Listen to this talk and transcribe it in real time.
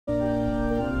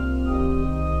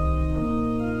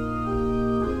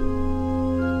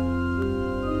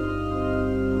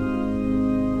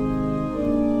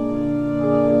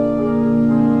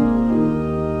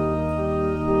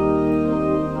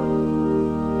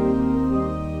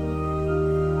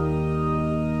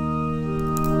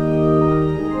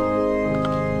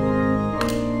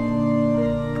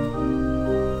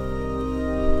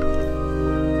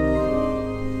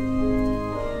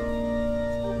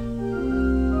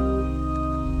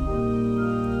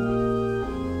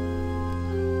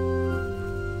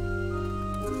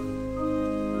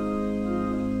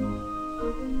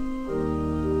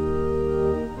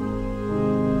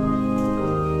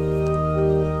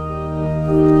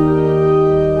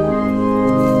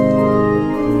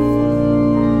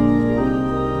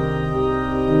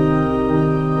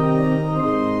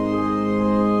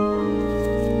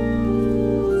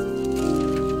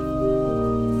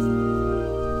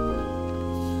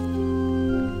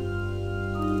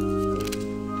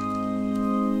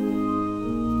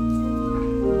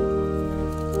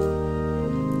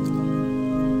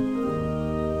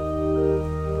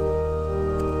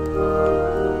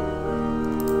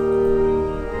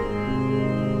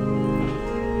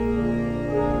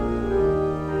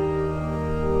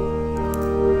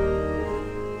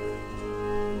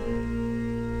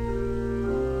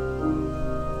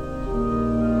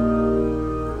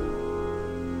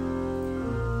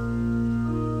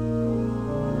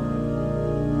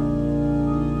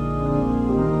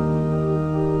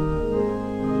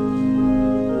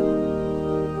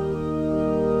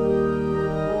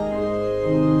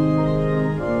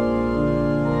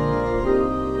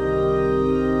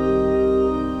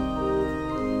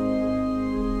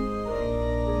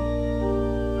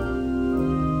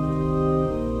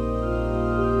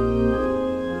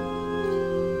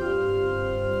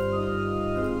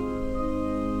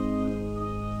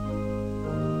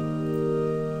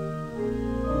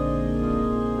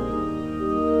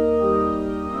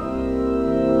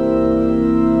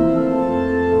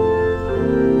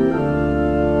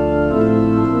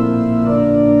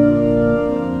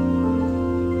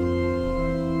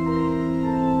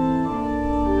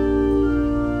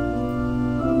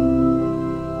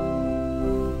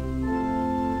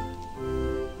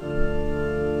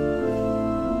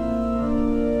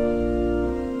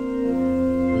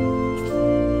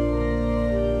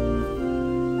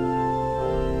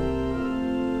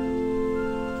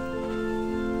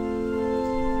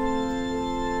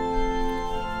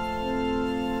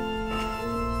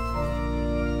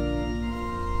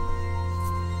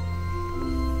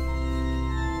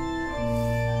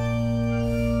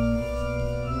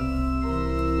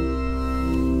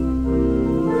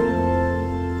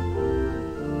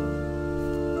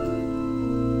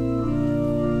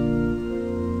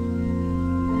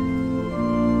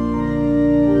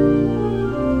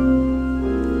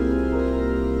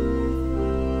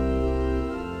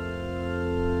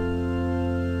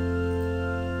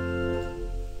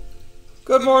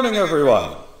Good morning,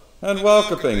 everyone, and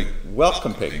welcoming. Wow,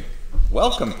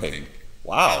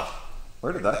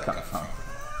 where did that come from?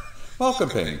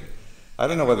 Welcoming. I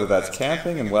don't know whether that's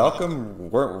camping and welcome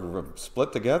we're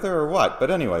split together or what, but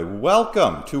anyway,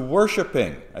 welcome to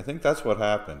worshiping. I think that's what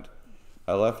happened.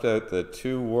 I left out the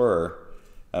two were,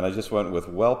 and I just went with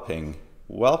whelping.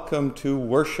 Welcome to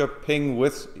worshiping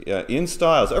in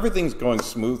Stiles. Everything's going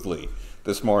smoothly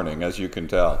this morning, as you can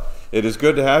tell. It is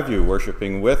good to have you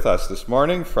worshiping with us this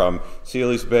morning from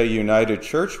Seeley's Bay United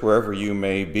Church, wherever you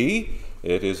may be.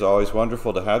 It is always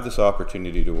wonderful to have this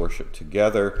opportunity to worship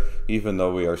together. Even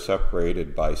though we are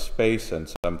separated by space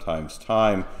and sometimes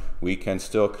time, we can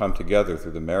still come together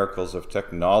through the miracles of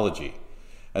technology.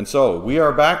 And so we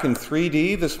are back in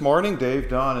 3D this morning, Dave,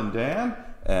 Don, and Dan,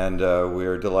 and we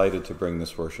are delighted to bring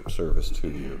this worship service to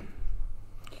you.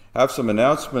 I have some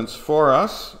announcements for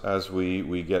us as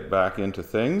we get back into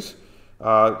things.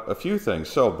 A few things.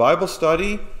 So Bible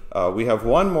study, we have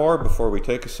one more before we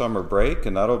take a summer break,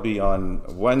 and that'll be on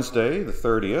Wednesday, the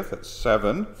 30th at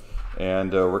 7.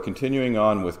 And we're continuing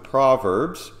on with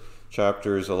Proverbs,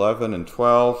 chapters 11 and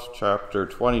 12, chapter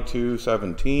 22,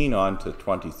 17, on to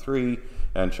 23,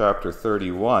 and chapter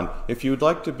 31. If you'd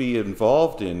like to be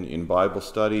involved in Bible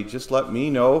study, just let me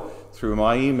know through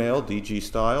my email,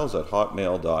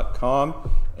 dgstiles@hotmail.com,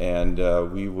 and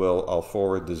I'll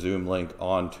forward the Zoom link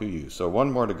on to you. So one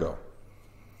more to go.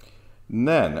 And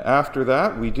then after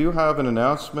that, we do have an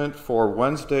announcement for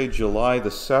Wednesday, July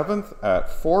the 7th at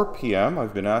 4 p.m.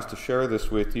 I've been asked to share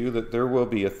this with you, that there will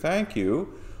be a thank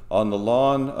you on the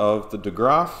lawn of the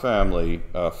DeGraff family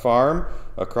farm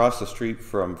across the street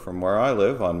from where I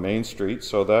live on Main Street.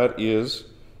 So that is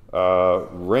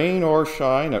rain or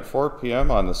shine at 4 p.m.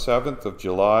 on the 7th of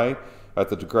July at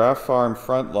the DeGraff Farm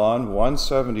front lawn,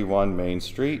 171 Main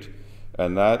Street.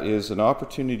 And that is an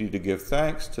opportunity to give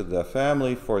thanks to the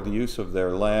family for the use of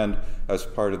their land as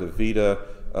part of the Vita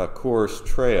Course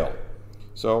Trail.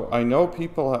 So I know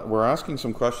people were asking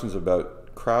some questions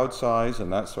about crowd size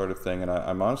and that sort of thing, and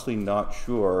I'm honestly not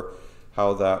sure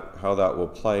how that will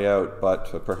play out,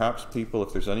 but perhaps people,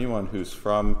 if there's anyone who's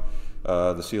from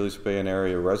the Seeley's Bay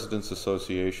Area Residents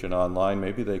Association online,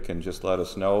 maybe they can just let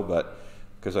us know, but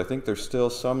because I think there's still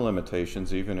some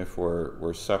limitations even if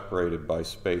we're separated by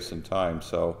space and time,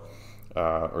 so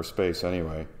or space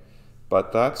anyway.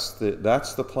 But that's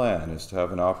the plan, is to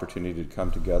have an opportunity to come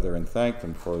together and thank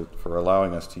them for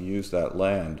allowing us to use that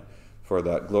land for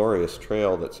that glorious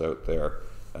trail that's out there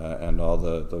and all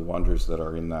the wonders that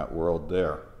are in that world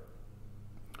there.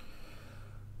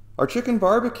 Our chicken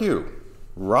barbecue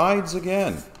rides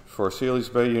again for Seeley's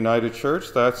Bay United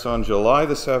Church. That's on July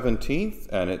the 17th,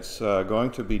 and it's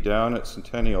going to be down at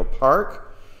Centennial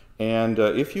Park. And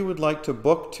if you would like to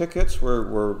book tickets,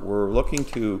 we're looking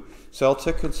to sell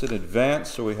tickets in advance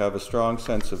so we have a strong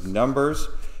sense of numbers,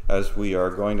 as we are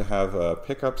going to have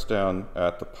pickups down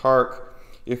at the park.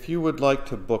 If you would like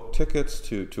to book tickets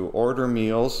to order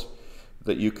meals,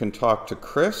 that you can talk to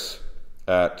Chris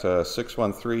at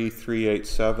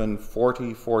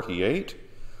 613-387-4048,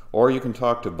 or you can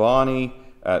talk to Bonnie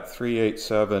at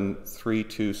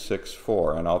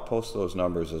 387-3264, and I'll post those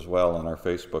numbers as well on our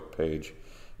Facebook page.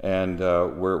 And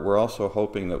we're also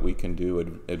hoping that we can do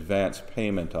advance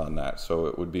payment on that, so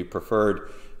it would be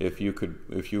preferred if you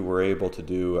were able to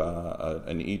do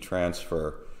an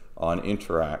e-transfer on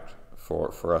Interact.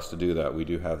 For us to do that. We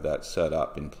do have that set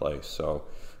up in place. So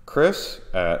Chris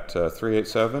at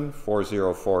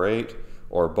 387-4048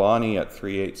 or Bonnie at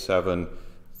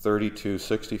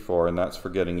 387-3264, and that's for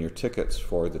getting your tickets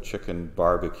for the chicken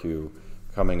barbecue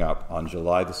coming up on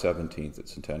July the 17th at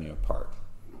Centennial Park.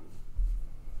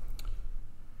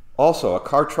 Also, a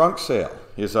car trunk sale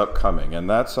is upcoming, and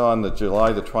that's on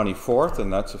July the 24th,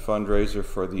 and that's a fundraiser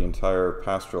for the entire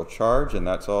pastoral charge, and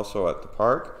that's also at the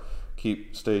park.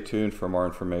 Stay tuned for more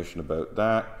information about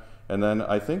that. And then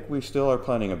I think we still are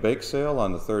planning a bake sale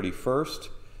on the 31st.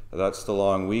 That's the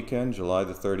long weekend, July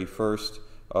the 31st,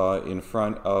 in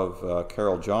front of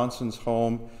Carol Johnson's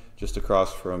home, just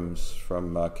across from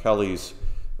Kelly's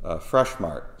Fresh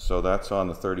Mart. So that's on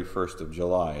the 31st of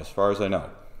July, as far as I know.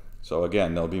 So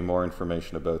again, there'll be more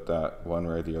information about that one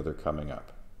way or the other coming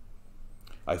up.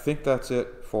 I think that's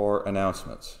it for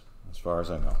announcements, as far as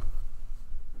I know.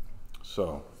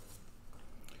 So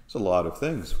it's a lot of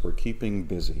things. We're keeping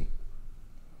busy.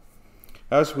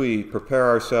 As we prepare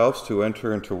ourselves to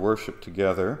enter into worship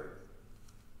together,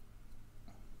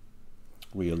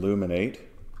 we illuminate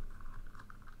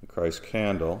the Christ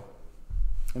candle,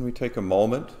 and we take a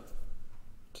moment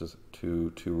to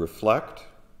reflect,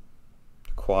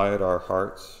 to quiet our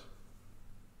hearts,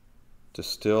 to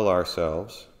still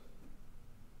ourselves,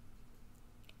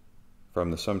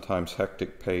 from the sometimes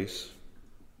hectic pace,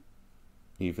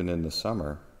 even in the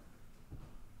summer.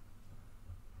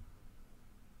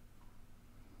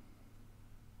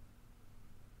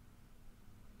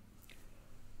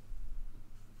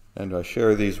 And I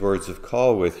share these words of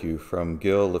call with you from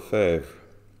Gil Lefebvre.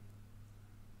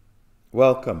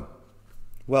 Welcome,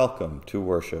 welcome to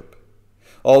worship.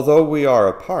 Although we are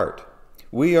apart,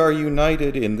 we are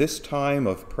united in this time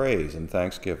of praise and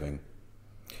thanksgiving.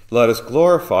 Let us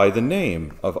glorify the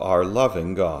name of our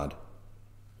loving God.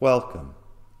 Welcome,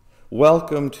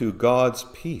 welcome to God's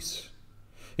peace.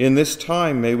 In this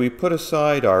time may we put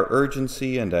aside our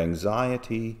urgency and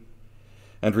anxiety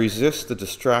and resist the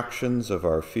distractions of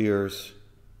our fears.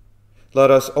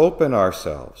 Let us open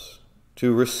ourselves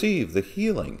to receive the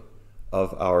healing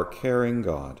of our caring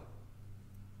God.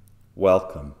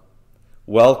 Welcome,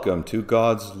 welcome to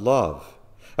God's love,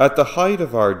 at the height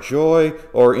of our joy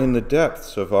or in the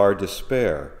depths of our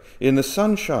despair, in the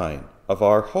sunshine of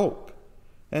our hope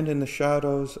and in the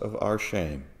shadows of our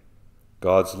shame.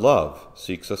 God's love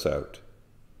seeks us out.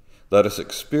 Let us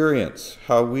experience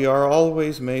how we are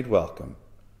always made welcome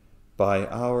by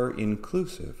our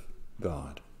inclusive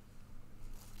God.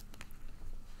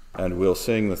 And we'll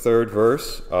sing the third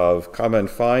verse of Come and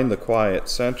Find the Quiet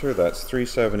Center. That's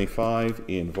 375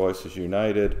 in Voices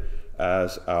United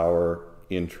as our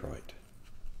introit.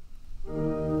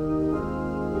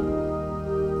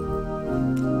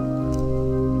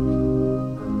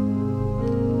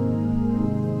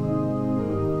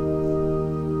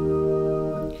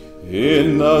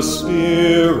 In the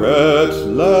Spirit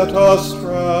let us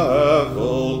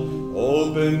travel,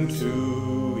 open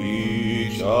to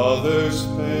each other's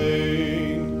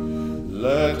pain.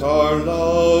 Let our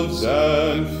loves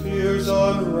and fears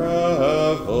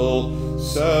unravel,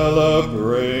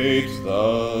 celebrate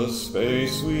the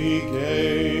space we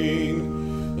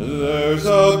gain. There's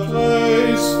a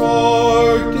place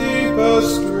for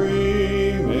deepest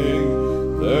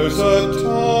dreaming, there's a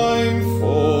time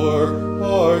for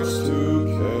hearts to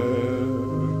care.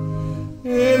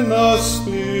 In the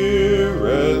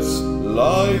Spirit's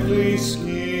lively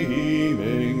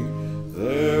scheming,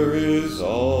 there is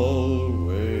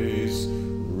always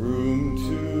room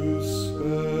to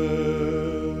spare.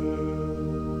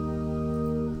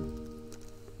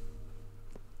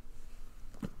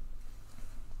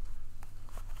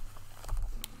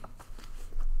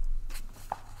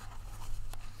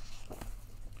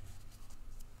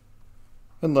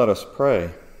 And let us pray.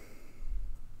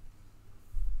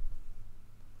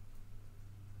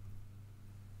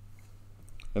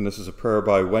 And this is a prayer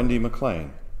by Wendy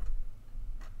McLean.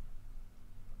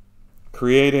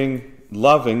 Creating,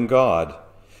 loving God,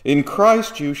 in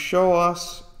Christ you show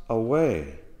us a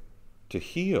way to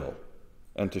heal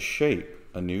and to shape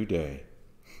a new day.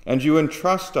 And you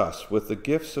entrust us with the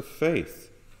gifts of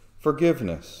faith,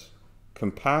 forgiveness,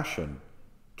 compassion,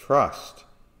 trust,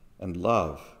 and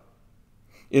love.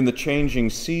 In the changing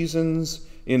seasons,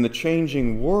 in the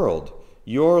changing world,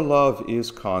 your love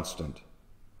is constant.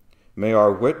 May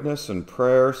our witness and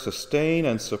prayer sustain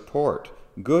and support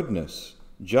goodness,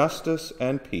 justice,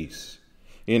 and peace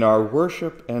in our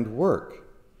worship and work,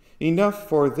 enough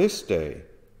for this day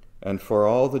and for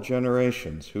all the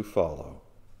generations who follow.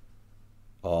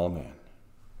 Amen.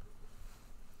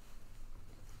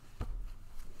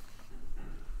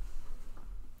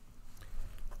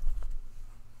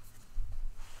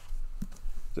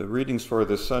 The readings for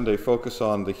this Sunday focus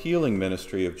on the healing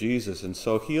ministry of Jesus, and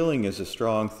so healing is a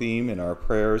strong theme in our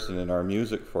prayers and in our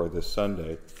music for this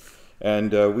Sunday.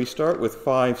 And we start with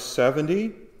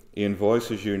 570 in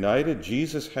Voices United.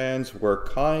 Jesus' hands were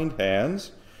kind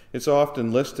hands. It's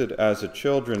often listed as a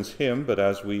children's hymn, but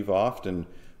as we've often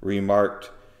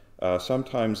remarked,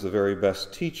 sometimes the very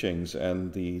best teachings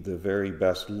and the very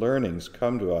best learnings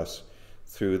come to us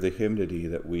through the hymnody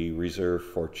that we reserve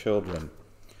for children.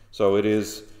 So it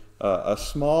is a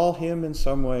small hymn in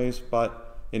some ways,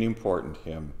 but an important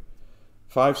hymn.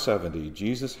 570,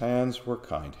 Jesus' hands were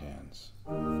kind hands.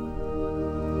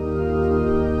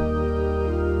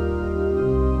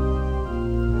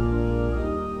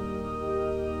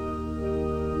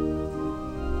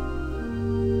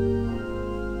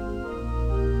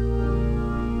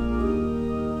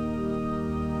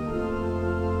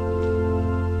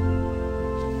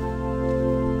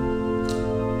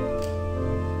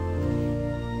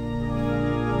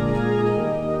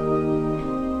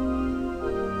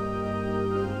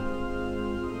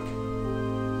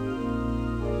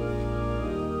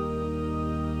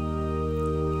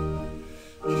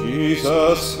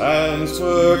 Jesus' hands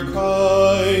were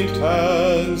kind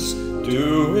hands,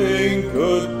 doing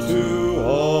good to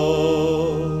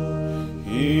all,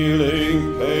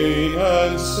 healing pain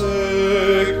and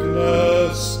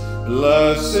sickness,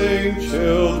 blessing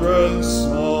children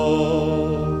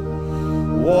small,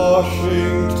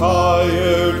 washing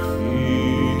tired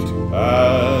feet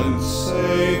and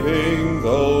saving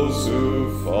those who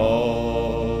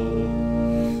fall.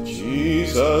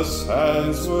 Jesus'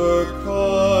 hands were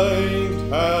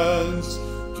kind hands,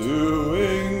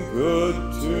 doing good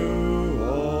to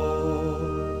all.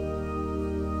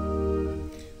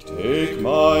 Take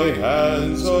my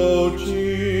hands, O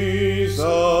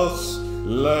Jesus,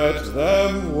 let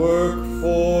them work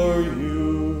for you.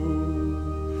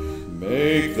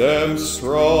 Make them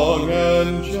strong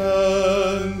and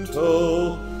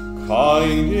gentle,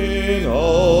 kind in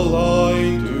all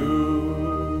I do.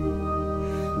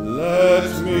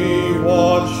 Let me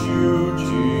watch you,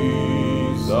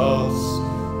 Jesus,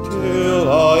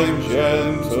 till I'm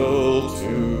gentle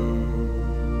too.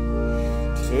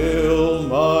 Till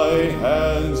my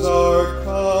hands are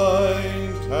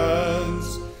kind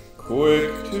hands,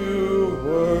 quick to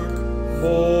work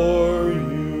for you.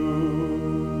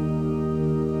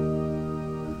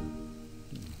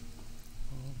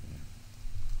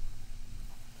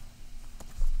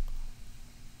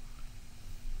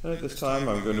 And at this time,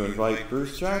 I'm going to invite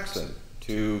Bruce Jackson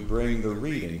to bring the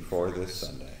reading for this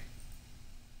Sunday.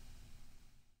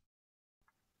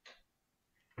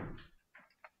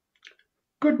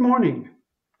 Good morning.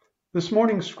 This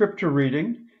morning's scripture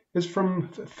reading is from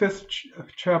the 5th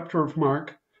chapter of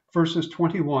Mark, verses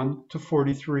 21 to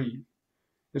 43.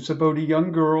 It's about a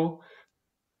young girl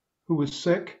who was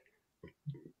sick,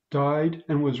 died,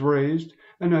 and was raised,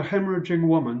 and a hemorrhaging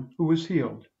woman who was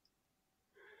healed.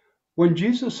 When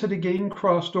Jesus had again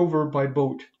crossed over by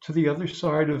boat to the other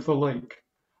side of the lake,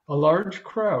 a large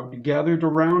crowd gathered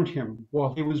around him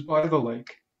while he was by the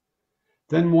lake.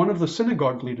 Then one of the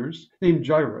synagogue leaders, named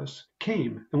Jairus,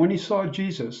 came, and when he saw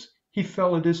Jesus, he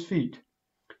fell at his feet.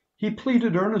 He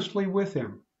pleaded earnestly with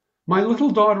him, "My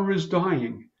little daughter is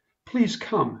dying. Please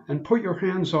come and put your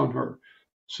hands on her,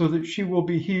 so that she will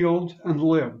be healed and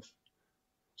live."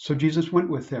 So Jesus went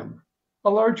with him. A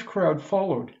large crowd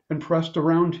followed and pressed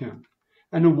around him,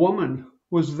 and a woman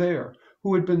was there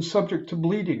who had been subject to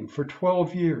bleeding for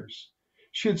 12 years.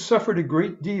 She had suffered a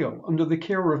great deal under the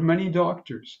care of many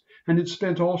doctors, and had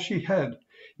spent all she had,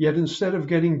 yet instead of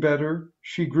getting better,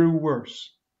 she grew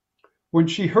worse. When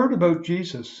she heard about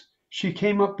Jesus, she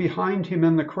came up behind him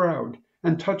in the crowd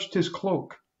and touched his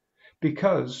cloak,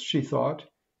 because, she thought,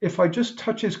 if I just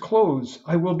touch his clothes,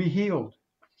 I will be healed.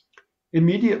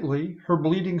 Immediately, her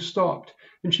bleeding stopped,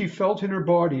 and she felt in her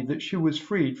body that she was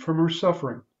freed from her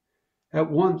suffering. At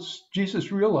once,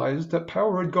 Jesus realized that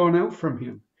power had gone out from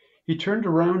him. He turned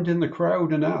around in the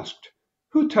crowd and asked,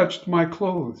 "Who touched my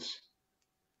clothes?"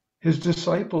 His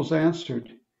disciples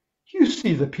answered, "You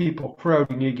see the people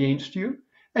crowding against you,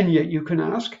 and yet you can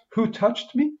ask, 'Who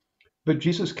touched me?'" But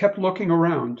Jesus kept looking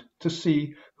around to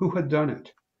see who had done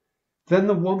it. Then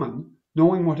the woman,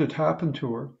 knowing what had happened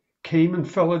to her, came and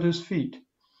fell at his feet,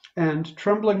 and,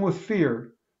 trembling with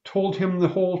fear, told him the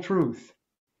whole truth.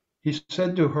 He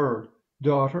said to her,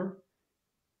 "Daughter,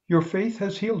 your faith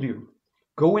has healed you.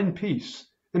 Go in peace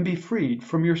and be freed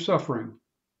from your suffering."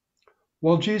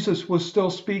 While Jesus was still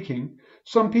speaking,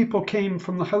 some people came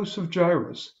from the house of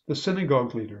Jairus, the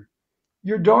synagogue leader.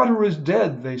 "Your daughter is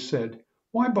dead," they said.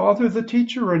 "Why bother the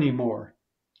teacher anymore?"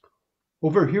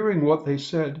 Overhearing what they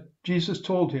said, Jesus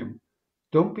told him,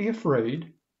 "Don't be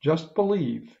afraid, just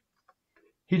believe."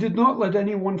 He did not let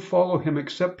anyone follow him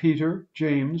except Peter,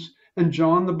 James, and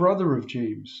John, the brother of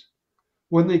James.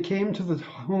 When they came to the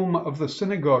home of the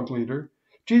synagogue leader,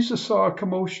 Jesus saw a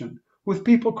commotion, with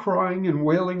people crying and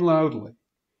wailing loudly.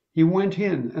 He went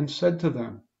in and said to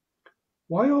them,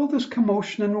 "Why all this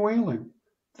commotion and wailing?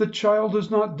 The child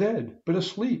is not dead, but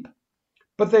asleep."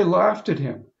 But they laughed at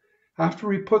him.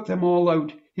 After he put them all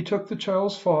out, he took the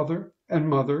child's father and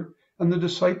mother and the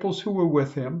disciples who were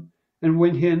with him and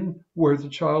went in where the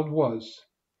child was.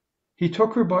 He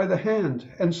took her by the hand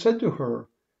and said to her,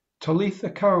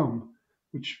 "Talitha koum,"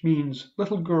 which means,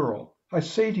 "Little girl, I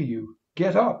say to you,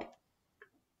 get up."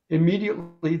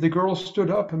 Immediately the girl stood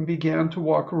up and began to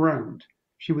walk around.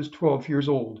 She was 12 years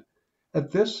old.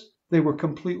 At this, they were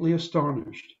completely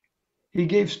astonished. He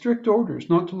gave strict orders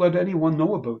not to let anyone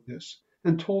know about this,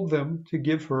 and told them to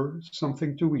give her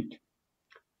something to eat.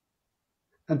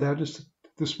 And that is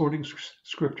this morning's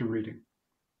scripture reading.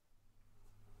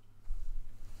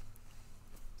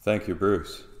 Thank you,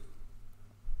 Bruce.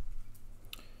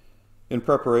 In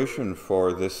preparation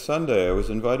for this Sunday, I was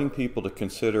inviting people to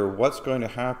consider what's going to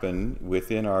happen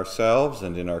within ourselves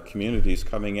and in our communities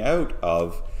coming out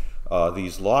of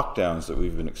these lockdowns that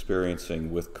we've been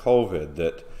experiencing with COVID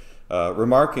that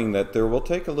remarking that there will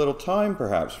take a little time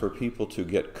perhaps for people to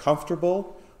get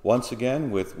comfortable once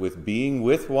again with being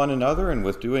with one another and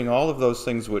with doing all of those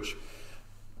things which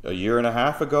a year and a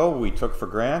half ago we took for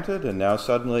granted and now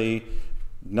suddenly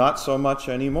not so much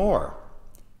anymore.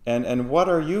 And what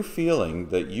are you feeling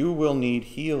that you will need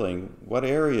healing? What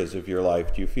areas of your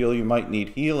life do you feel you might need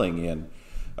healing in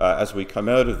as we come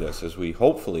out of this, as we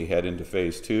hopefully head into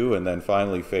phase 2 and then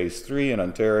finally phase 3 in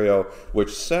Ontario,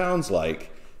 which sounds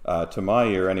like, to my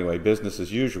ear anyway, business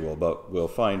as usual, but we'll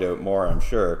find out more, I'm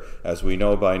sure. As we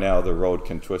know by now, the road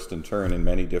can twist and turn in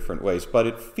many different ways, but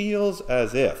it feels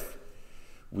as if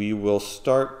we will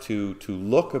start to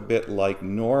look a bit like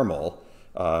normal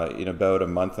in about a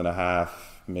month and a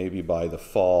half, maybe by the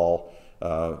fall.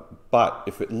 But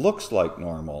if it looks like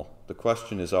normal, the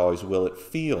question is always, will it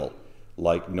feel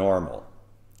like normal?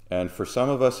 And for some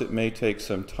of us, it may take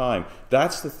some time.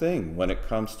 That's the thing when it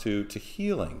comes to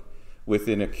healing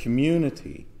within a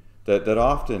community, that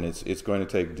often it's going to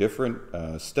take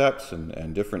different steps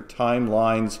and different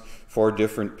timelines for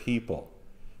different people.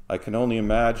 I can only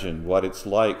imagine what it's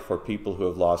like for people who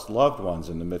have lost loved ones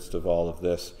in the midst of all of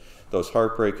this. Those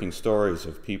heartbreaking stories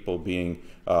of people being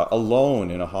alone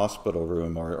in a hospital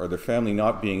room or their family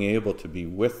not being able to be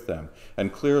with them.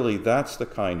 And clearly that's the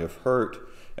kind of hurt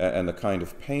and the kind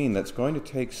of pain that's going to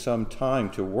take some time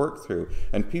to work through.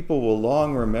 And people will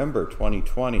long remember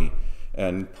 2020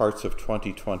 and parts of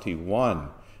 2021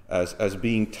 as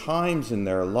being times in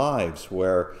their lives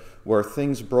where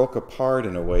things broke apart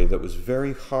in a way that was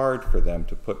very hard for them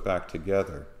to put back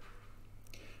together.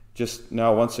 Just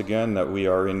now, once again, that we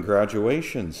are in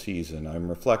graduation season, I'm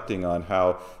reflecting on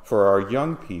how, for our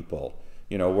young people,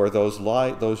 where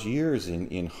those years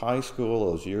in high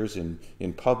school, those years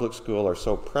in public school are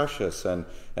so precious,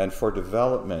 and for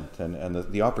development and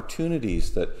the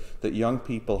opportunities that young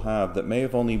people have that may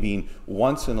have only been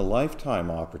once in a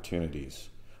lifetime opportunities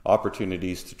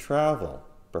to travel,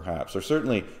 perhaps, or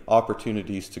certainly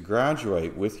opportunities to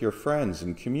graduate with your friends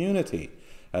and community.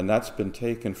 And that's been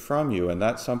taken from you, and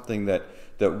that's something that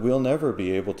will never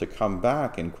be able to come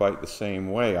back in quite the same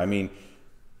way. I mean,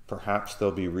 perhaps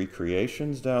there'll be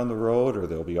recreations down the road, or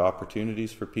there'll be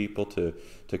opportunities for people to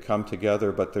come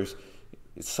together, but there's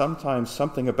sometimes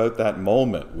something about that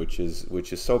moment which is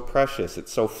so precious,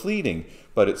 it's so fleeting,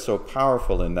 but it's so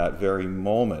powerful in that very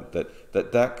moment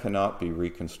that cannot be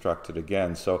reconstructed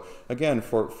again. So again,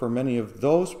 for many of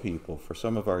those people, for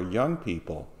some of our young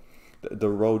people, the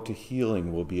road to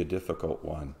healing will be a difficult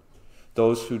one.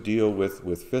 Those who deal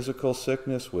with physical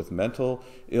sickness, with mental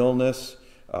illness,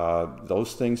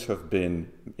 those things have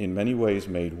been in many ways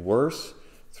made worse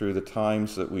through the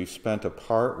times that we've spent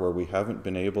apart, where we haven't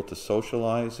been able to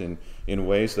socialize in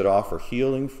ways that offer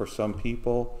healing for some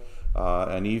people.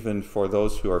 And even for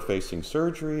those who are facing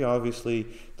surgery, obviously,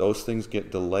 those things get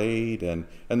delayed, and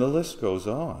the list goes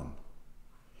on.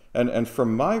 And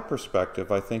from my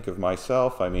perspective, I think of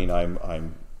myself, I mean,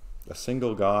 I'm a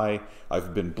single guy.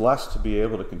 I've been blessed to be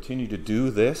able to continue to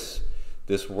do this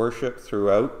worship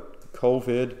throughout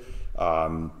COVID.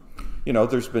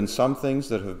 There's been some things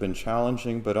that have been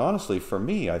challenging, but honestly, for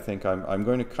me, I think I'm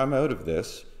going to come out of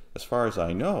this, as far as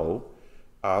I know,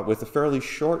 with a fairly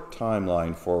short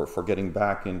timeline for getting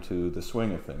back into the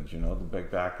swing of things,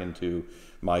 back into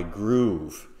my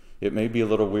groove. It may be a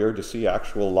little weird to see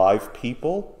actual live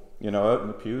people, out in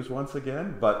the pews once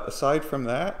again. But aside from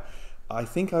that, I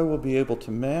think I will be able to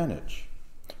manage.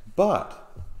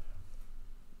 But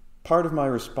part of my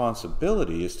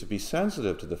responsibility is to be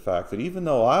sensitive to the fact that even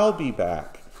though I'll be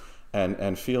back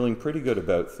and feeling pretty good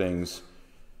about things,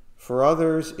 for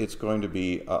others it's going to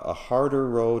be a harder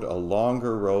road, a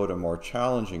longer road, a more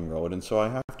challenging road. And so I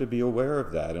have to be aware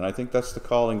of that. And I think that's the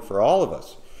calling for all of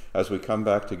us as we come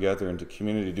back together into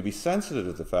community, to be sensitive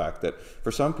to the fact that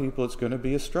for some people it's going to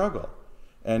be a struggle,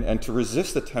 and to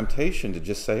resist the temptation to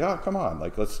just say, oh, come on,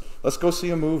 like let's go see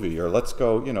a movie, or let's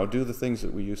go, do the things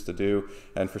that we used to do.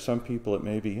 And for some people it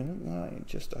may be,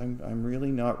 I'm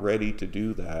really not ready to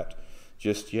do that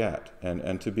just yet,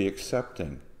 and to be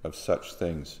accepting of such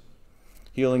things.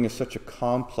 Healing is such a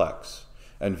complex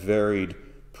and varied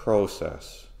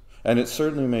process. And it's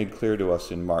certainly made clear to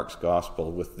us in Mark's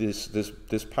Gospel with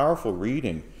this powerful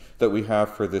reading that we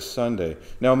have for this Sunday.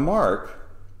 Now,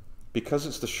 Mark, because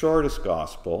it's the shortest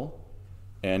Gospel,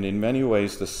 and in many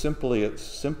ways the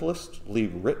simplestly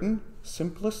written,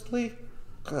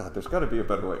 God, there's got to be a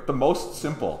better way. The most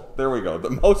simple, there we go, the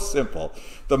most simple,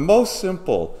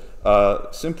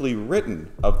 simply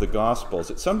written of the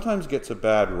Gospels. It sometimes gets a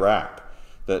bad rap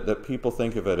that people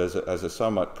think of it as a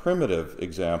somewhat primitive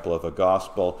example of a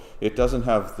gospel. It doesn't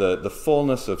have the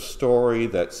fullness of story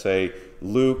that, say,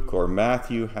 Luke or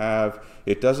Matthew have.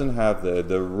 It doesn't have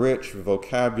the rich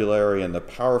vocabulary and the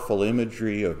powerful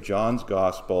imagery of John's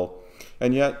gospel.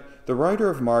 And yet, the writer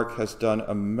of Mark has done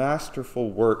a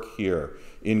masterful work here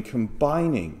in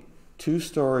combining two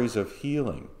stories of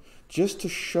healing, just to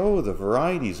show the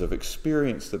varieties of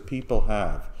experience that people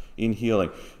have in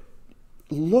healing.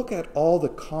 Look at all the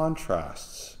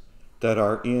contrasts that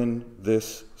are in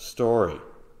this story.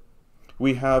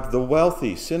 We have the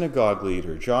wealthy synagogue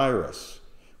leader, Jairus.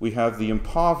 We have the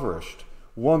impoverished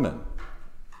woman.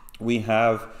 We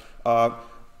have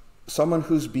someone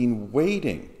who's been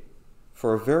waiting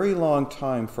for a very long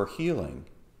time for healing,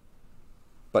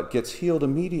 but gets healed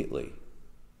immediately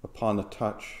upon the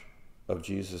touch of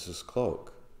Jesus'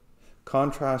 cloak.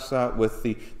 Contrast that with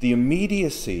the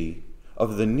immediacy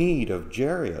of the need of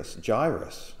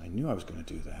Jairus. I knew I was going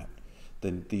to do that.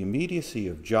 The immediacy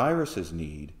of Jairus'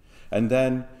 need, and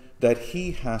then that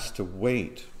he has to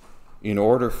wait in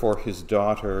order for his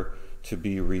daughter to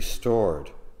be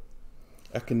restored.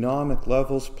 Economic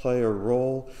levels play a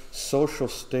role. Social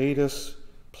status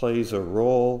plays a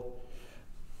role.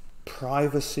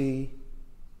 Privacy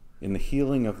in the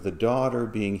healing of the daughter,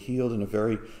 being healed in a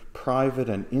very private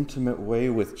and intimate way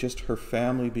with just her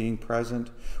family being present.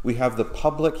 We have the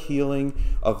public healing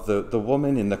of the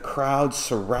woman in the crowd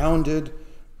surrounded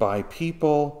by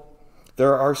people.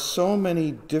 There are so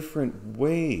many different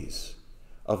ways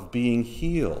of being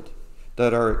healed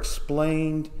that are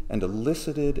explained and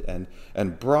elicited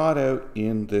and brought out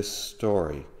in this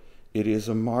story. It is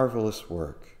a marvelous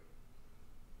work.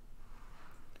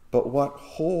 But what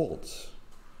holds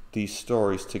these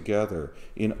stories together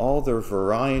in all their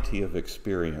variety of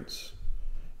experience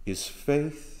is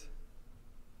faith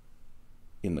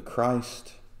in the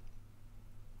Christ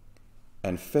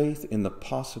and faith in the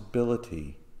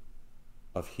possibility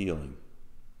of healing.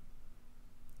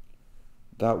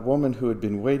 That woman who had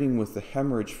been waiting with the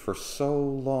hemorrhage for so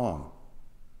long,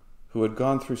 who had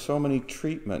gone through so many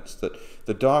treatments, that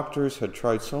the doctors had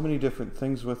tried so many different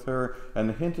things with her, and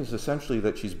the hint is essentially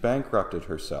that she's bankrupted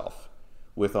herself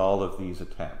with all of these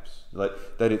attempts, that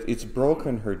it's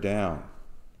broken her down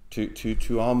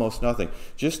to almost nothing,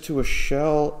 just to a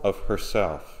shell of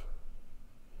herself.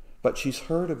 But she's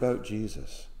heard about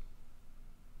Jesus,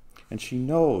 and she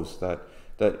knows that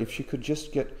if she could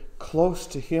just get close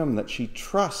to him, that she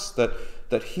trusts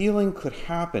that healing could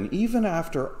happen even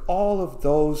after all of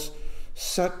those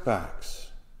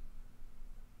setbacks,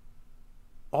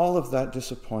 all of that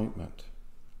disappointment.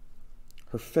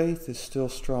 Her faith is still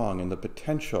strong in the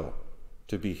potential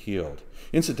to be healed.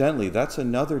 Incidentally, that's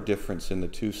another difference in the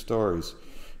two stories,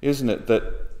 isn't it?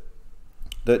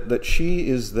 That she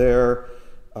is there,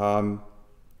 and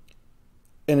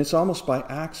it's almost by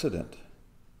accident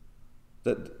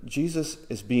that Jesus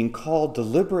is being called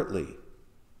deliberately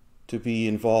to be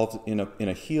involved in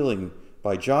a healing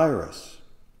by Jairus.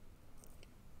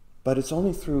 But it's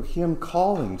only through him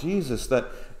calling Jesus that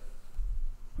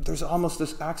there's almost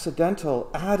this accidental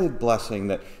added blessing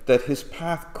that his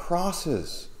path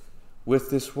crosses with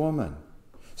this woman.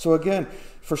 So again,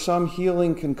 for some,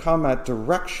 healing can come at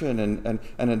direction and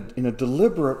in a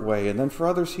deliberate way, and then for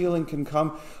others, healing can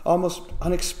come almost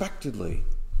unexpectedly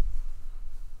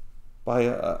by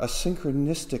a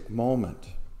synchronistic moment.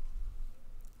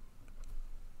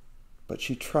 But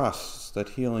she trusts that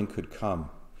healing could come.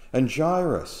 And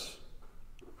Jairus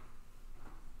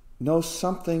knows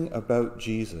something about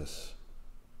Jesus,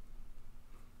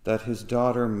 that his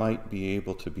daughter might be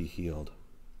able to be healed.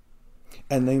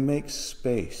 And they make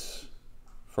space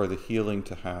for the healing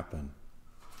to happen.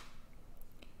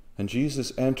 And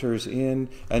Jesus enters in,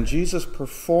 and Jesus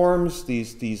performs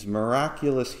these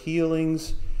miraculous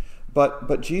healings,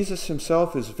 but Jesus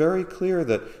himself is very clear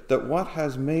that what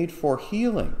has made for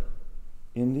healing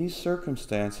in these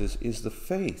circumstances is the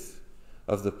faith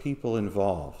of the people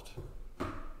involved.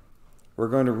 We're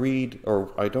going to read,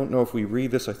 or I don't know if we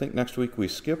read this, I think next week we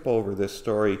skip over this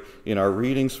story in our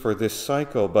readings for this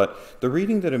cycle, but the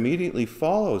reading that immediately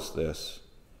follows this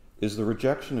is the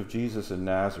rejection of Jesus in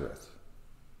Nazareth.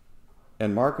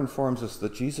 And Mark informs us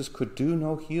that Jesus could do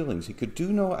no healings, he could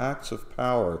do no acts of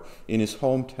power in his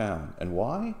hometown. And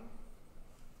why?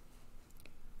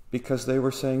 Because they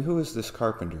were saying, "Who is this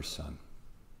carpenter's son?"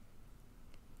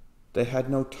 They had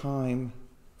no time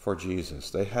for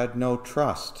Jesus. They had no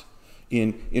trust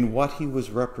in what he was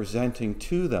representing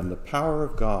to them, the power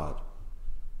of God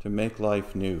to make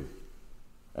life new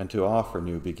and to offer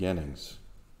new beginnings.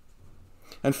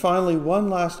 And finally, one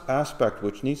last aspect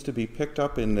which needs to be picked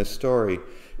up in this story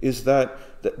is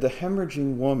that the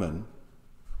hemorrhaging woman,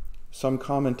 some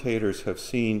commentators have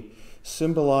seen,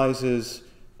 symbolizes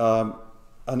an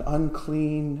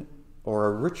unclean or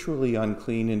a ritually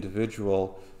unclean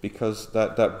individual, because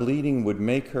that bleeding would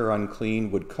make her unclean,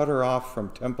 would cut her off from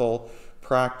temple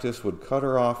practice, would cut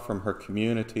her off from her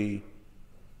community.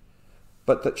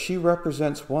 But that she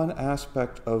represents one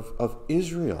aspect of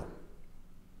Israel,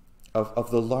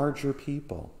 of the larger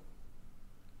people.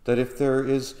 That if there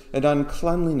is an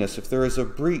uncleanliness, if there is a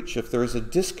breach, if there is a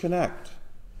disconnect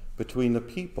between the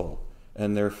people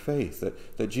and their faith,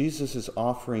 that Jesus is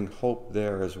offering hope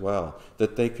there as well,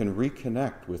 that they can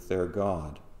reconnect with their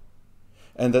God.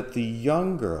 And that the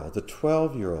young girl, the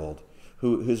 12-year-old,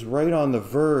 who is right on the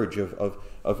verge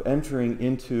of entering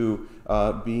into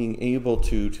being able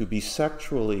to be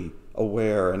sexually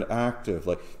aware and active,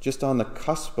 like just on the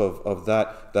cusp of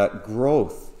that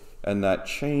growth and that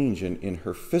change in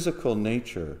her physical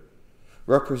nature,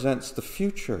 represents the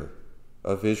future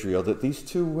of Israel, that these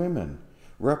two women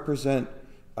represent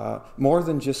more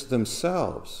than just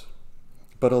themselves,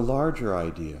 but a larger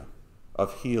idea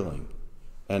of healing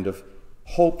and of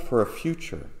hope for a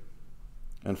future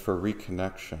and for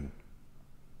reconnection.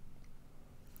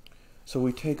 So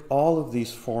we take all of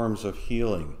these forms of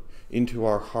healing into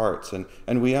our hearts,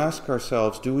 and we ask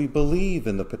ourselves, do we believe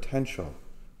in the potential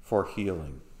for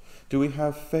healing? Do we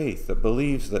have faith that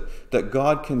believes that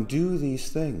God can do these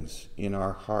things in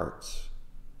our hearts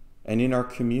and in our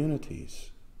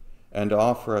communities and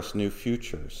offer us new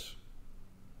futures?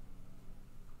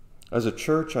 As a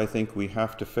church, I think we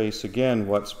have to face again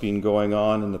what's been going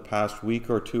on in the past week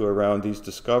or two around these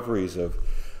discoveries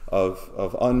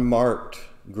of unmarked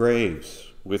graves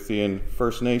within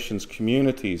First Nations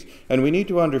communities. And we need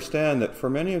to understand that for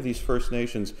many of these First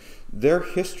Nations, their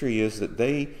history is that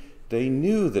they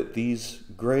knew that these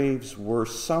graves were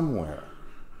somewhere,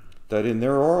 that in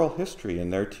their oral history, in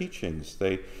their teachings,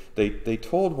 they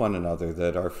told one another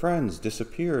that our friends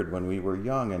disappeared when we were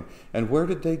young, and where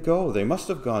did they go? They must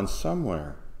have gone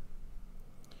somewhere.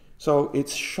 So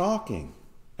it's shocking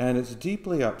and it's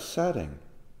deeply upsetting,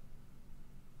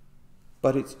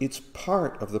 but it's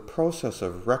part of the process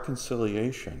of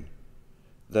reconciliation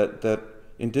that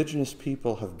Indigenous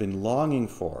people have been longing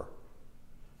for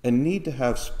and need to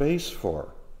have space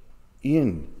for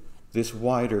in this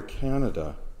wider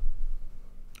Canada.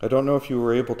 I don't know if you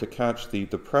were able to catch the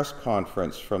press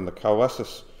conference from the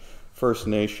Cowessess First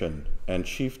Nation and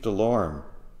Chief Delorme,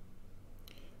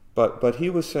 but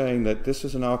he was saying that this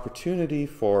is an opportunity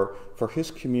for his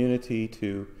community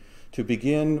to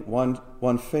begin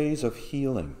one phase of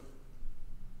healing.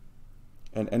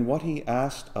 And what he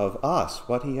asked of us,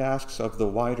 what he asks of the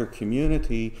wider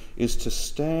community, is to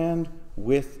stand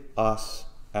with us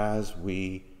as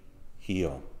we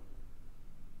heal.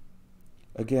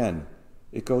 Again,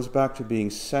 it goes back to being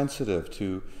sensitive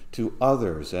to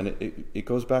others, and it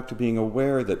goes back to being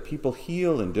aware that people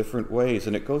heal in different ways,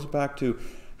 and it goes back to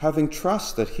having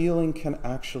trust that healing can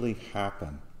actually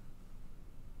happen.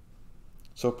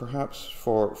 So perhaps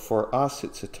for us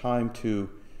it's a time to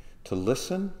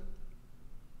listen,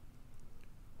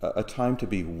 a time to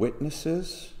be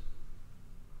witnesses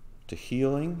to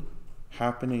healing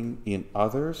happening in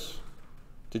others,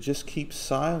 to just keep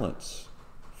silence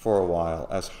for a while,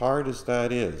 as hard as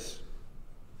that is.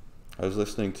 I was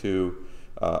listening to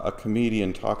a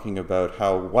comedian talking about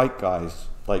how white guys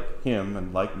like him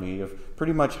and like me have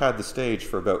pretty much had the stage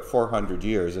for about 400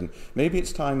 years, and maybe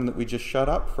it's time that we just shut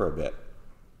up for a bit.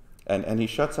 And he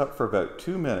shuts up for about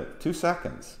 2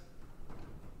 seconds.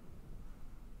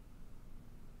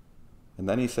 And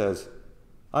then he says,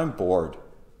 "I'm bored,"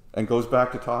 and goes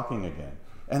back to talking again.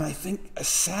 And I think, as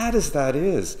sad as that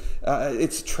is,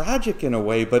 it's tragic in a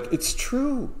way, but it's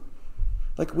true.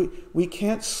 Like we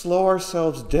can't slow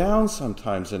ourselves down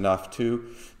sometimes enough to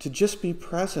just be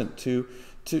present, to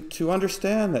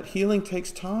understand that healing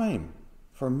takes time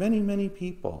for many, many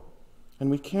people,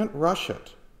 and we can't rush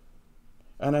it.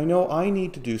 And I know I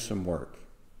need to do some work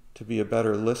to be a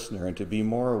better listener and to be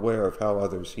more aware of how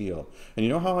others heal. And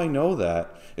you know how I know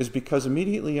that is because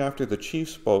immediately after the chief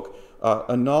spoke,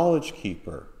 a knowledge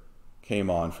keeper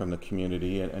came on from the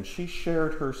community, and she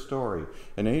shared her story.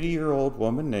 An 80-year-old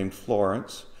woman named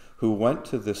Florence who went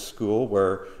to this school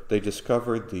where they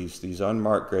discovered these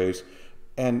unmarked graves,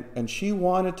 and she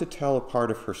wanted to tell a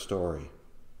part of her story.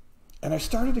 And I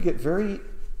started to get very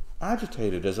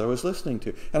agitated as I was listening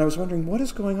to, and I was wondering, what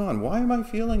is going on? Why am I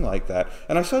feeling like that?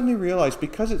 And I suddenly realized,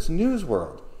 because it's News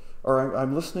World, or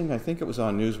I'm listening, I think it was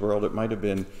on News World, it might have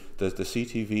been the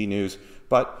CTV News,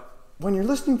 but when you're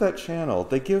listening to that channel,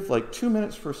 they give like 2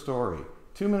 minutes for a story,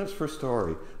 2 minutes per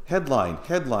story. Headline,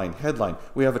 headline, headline.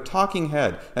 We have a talking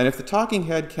head. And if the talking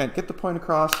head can't get the point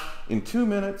across in 2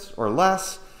 minutes or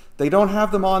less, they don't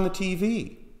have them on the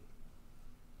TV.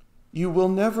 You will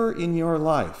never in your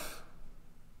life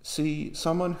see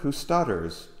someone who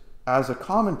stutters as a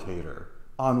commentator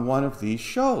on one of these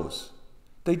shows.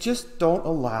 They just don't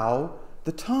allow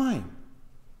the time.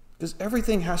 Because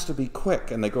everything has to be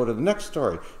quick, and they go to the next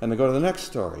story, and they go to the next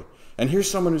story. And here's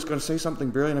someone who's going to say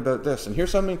something brilliant about this, and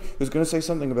here's somebody who's going to say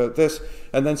something about this,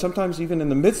 and then sometimes even in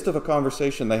the midst of a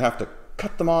conversation, they have to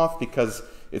cut them off because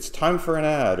it's time for an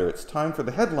ad, or it's time for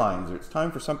the headlines, or it's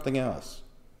time for something else.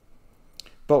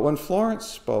 But when Florence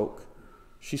spoke,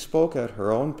 she spoke at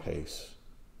her own pace.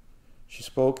 She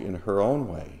spoke in her own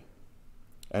way.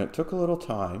 And it took a little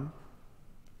time,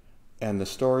 and the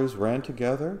stories ran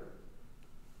together,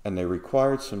 and they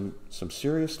required some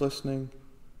serious listening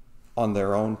on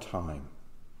their own time.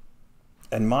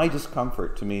 And my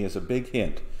discomfort to me is a big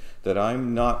hint that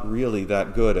I'm not really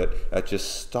that good at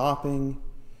just stopping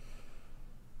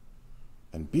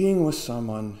and being with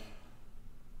someone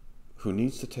who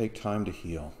needs to take time to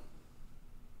heal.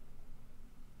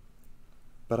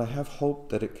 But I have hope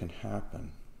that it can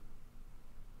happen.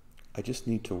 I just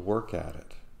need to work at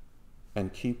it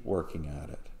and keep working at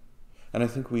it. And I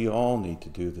think we all need to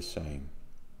do the same.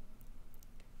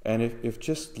 And if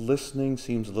just listening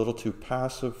seems a little too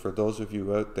passive for those of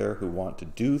you out there who want to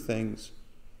do things,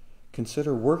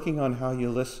 consider working on how you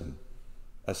listen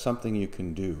as something you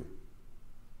can do.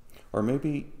 Or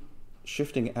maybe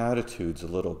shifting attitudes a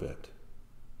little bit.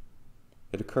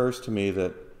 It occurs to me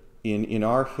that in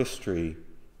our history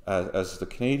as the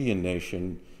Canadian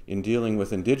nation, in dealing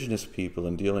with Indigenous people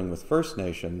and dealing with First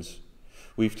Nations,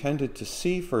 we've tended to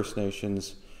see First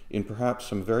Nations in perhaps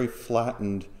some very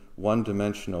flattened,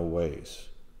 one-dimensional ways.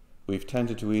 We've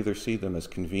tended to either see them as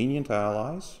convenient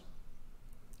allies,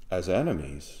 as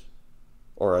enemies,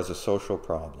 or as a social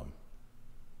problem.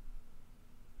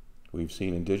 We've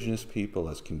seen Indigenous people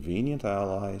as convenient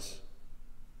allies,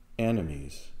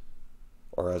 enemies,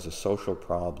 or as a social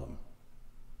problem.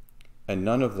 And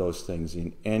none of those things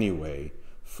in any way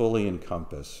fully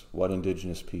encompass what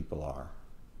Indigenous people are,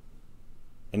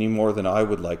 any more than I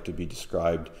would like to be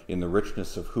described in the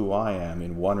richness of who I am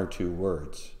in 1 or 2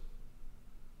 words.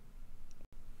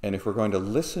 And if we're going to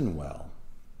listen well,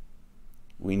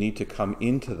 we need to come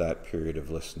into that period of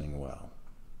listening well.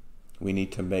 We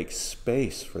need to make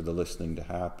space for the listening to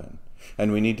happen.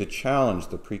 And we need to challenge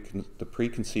the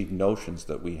preconceived notions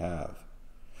that we have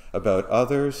about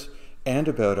others and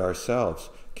about ourselves.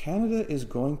 Canada is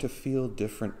going to feel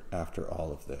different after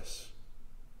all of this.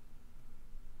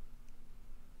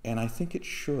 And I think it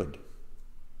should.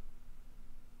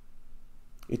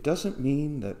 It doesn't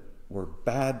mean that we're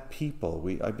bad people.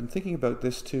 I've been thinking about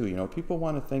this too. People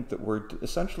want to think that we're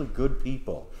essentially good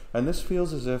people. And this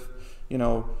feels as if,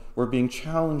 we're being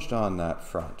challenged on that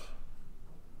front.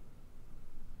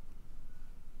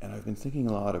 And I've been thinking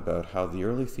a lot about how the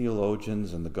early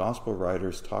theologians and the gospel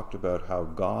writers talked about how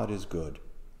God is good.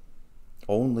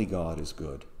 Only God is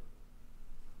good.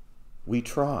 We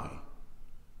try.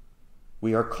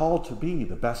 We are called to be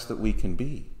the best that we can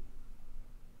be.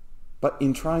 But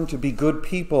in trying to be good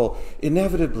people,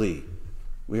 inevitably,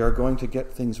 we are going to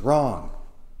get things wrong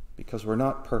because we're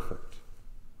not perfect.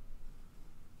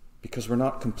 Because we're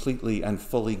not completely and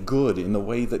fully good in the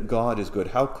way that God is good.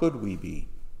 How could we be?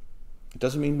 It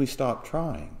doesn't mean we stop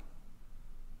trying,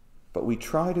 but we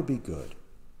try to be good.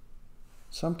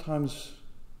 Sometimes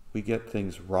we get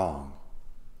things wrong,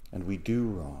 and we do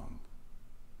wrong.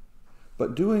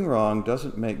 But doing wrong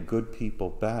doesn't make good people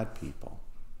bad people.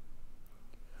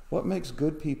 What makes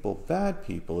good people bad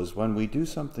people is when we do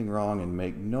something wrong and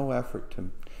make no effort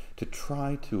to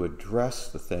try to address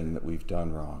the thing that we've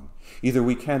done wrong. Either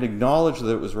we can't acknowledge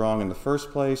that it was wrong in the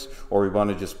first place, or we want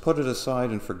to just put it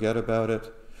aside and forget about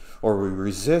it, or we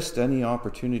resist any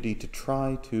opportunity to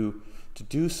try to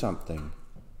do something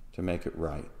to make it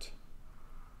right.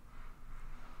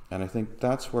 And I think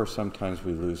that's where sometimes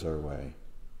we lose our way.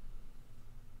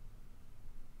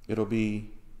 It'll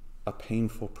be a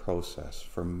painful process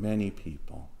for many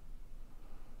people,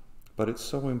 but it's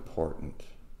so important.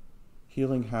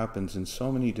 Healing happens in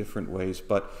so many different ways,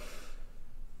 but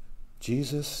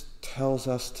Jesus tells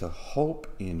us to hope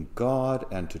in God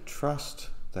and to trust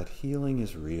that healing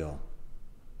is real,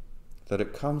 that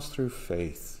it comes through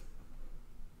faith,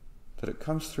 that it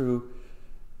comes through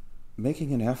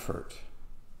making an effort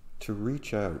to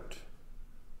reach out,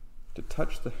 to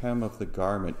touch the hem of the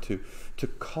garment, to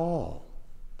call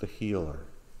the healer.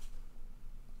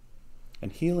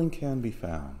 And healing can be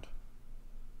found.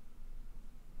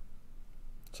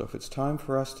 So if it's time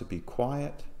for us to be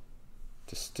quiet,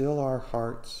 to still our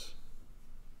hearts,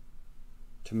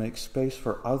 to make space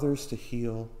for others to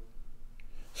heal,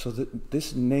 so that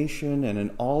this nation and in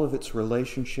all of its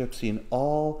relationships, in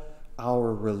all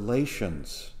our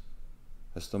relations,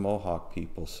 as the Mohawk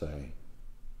people say,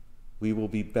 we will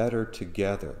be better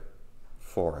together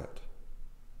for it.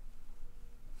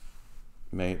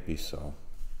 May it be so.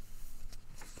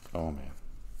 Amen.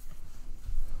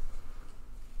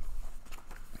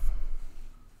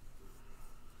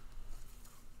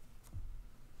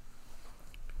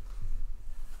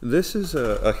 This is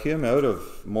a hymn out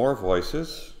of More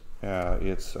Voices.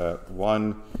 It's at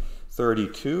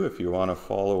 132 if you want to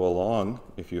follow along,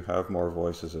 if you have More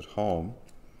Voices at home.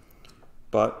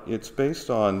 But it's based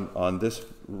on this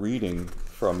reading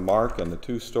from Mark and the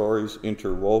two stories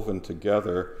interwoven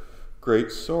together,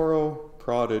 Great Sorrow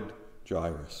Prodded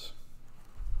Jairus.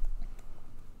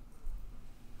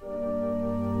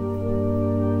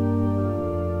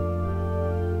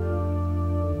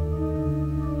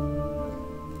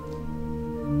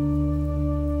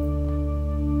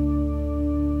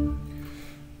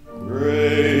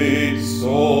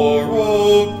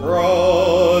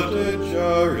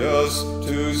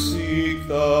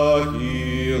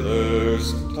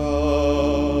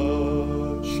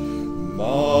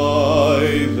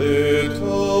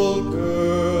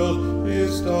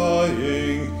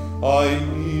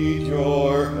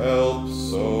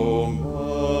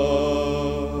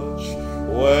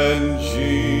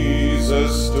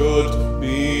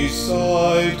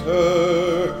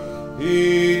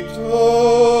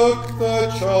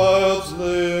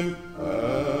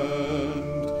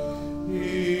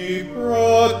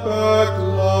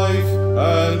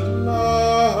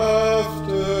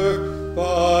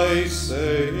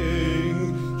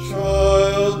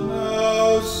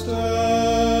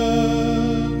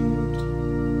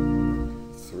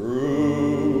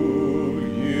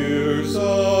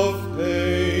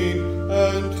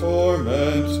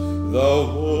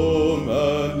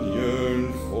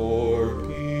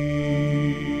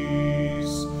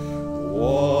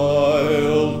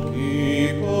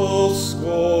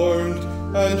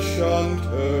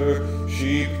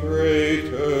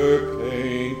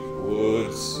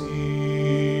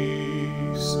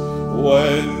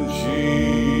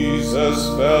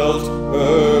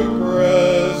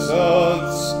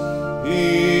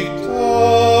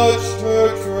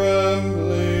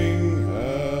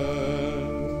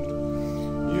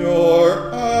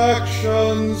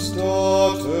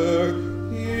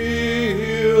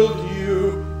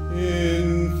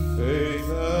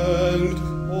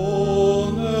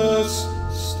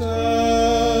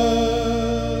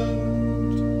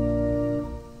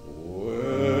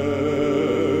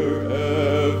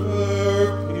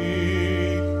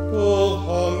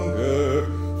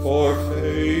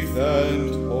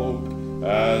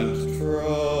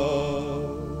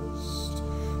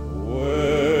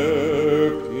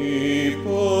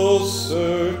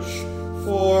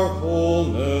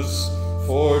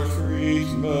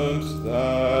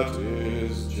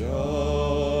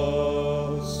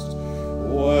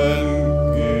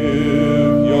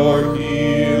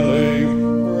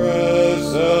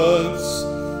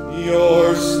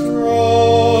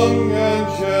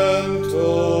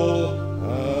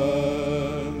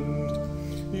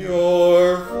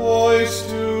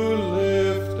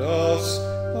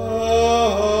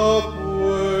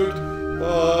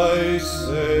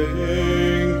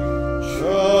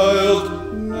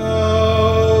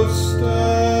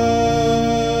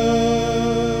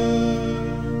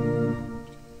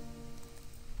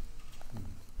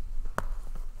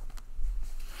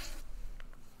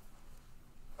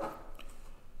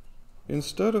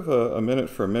 Instead of a minute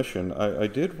for mission, I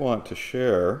did want to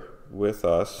share with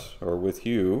us, or with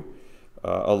you,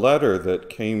 a letter that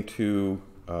came to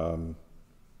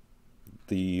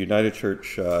the United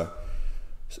Church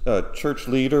church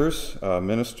leaders,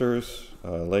 ministers,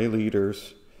 lay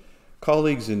leaders,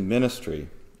 colleagues in ministry.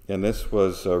 And this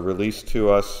was released to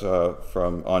us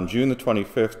on June the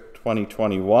 25th,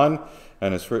 2021,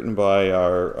 and it's written by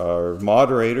our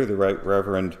moderator, the Right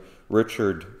Reverend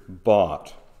Richard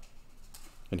Bott.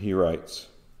 And he writes,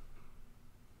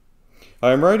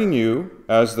 I am writing you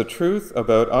as the truth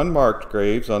about unmarked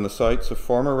graves on the sites of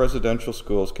former residential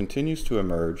schools continues to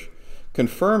emerge,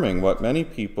 confirming what many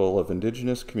people of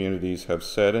Indigenous communities have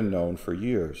said and known for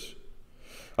years.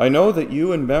 I know that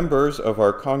you and members of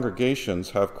our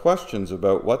congregations have questions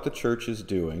about what the Church is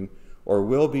doing or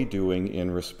will be doing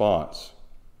in response.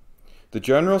 The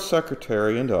General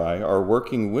Secretary and I are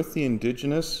working with the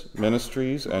Indigenous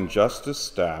ministries and justice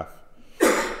staff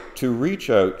to reach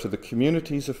out to the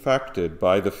communities affected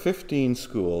by the 15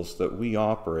 schools that we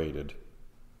operated.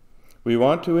 We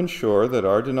want to ensure that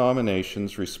our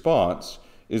denomination's response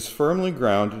is firmly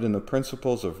grounded in the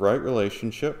principles of right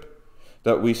relationship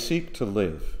that we seek to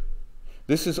live.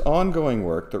 This is ongoing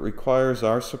work that requires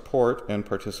our support and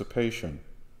participation.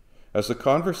 As the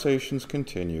conversations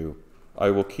continue, I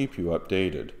will keep you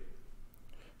updated.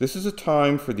 This is a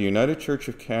time for the United Church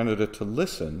of Canada to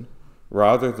listen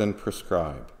rather than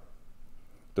prescribe.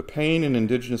 The pain in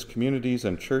Indigenous communities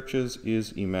and churches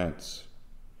is immense.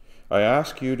 I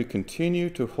ask you to continue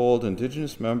to hold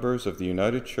Indigenous members of the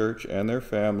United Church and their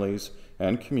families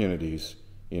and communities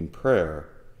in prayer,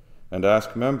 and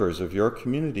ask members of your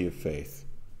community of faith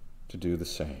to do the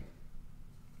same.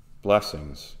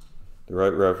 Blessings, the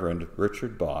Right Reverend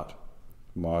Richard Bott,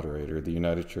 Moderator of the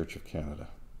United Church of Canada.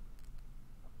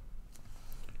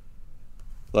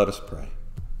 Let us pray.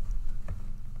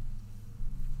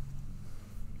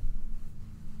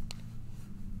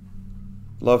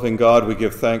 Loving God, we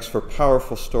give thanks for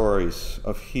powerful stories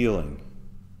of healing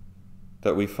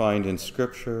that we find in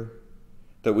Scripture,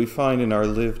 that we find in our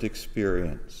lived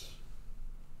experience.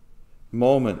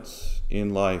 Moments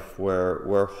in life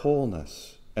where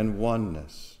wholeness and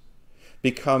oneness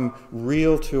become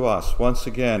real to us once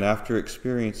again after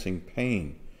experiencing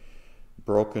pain,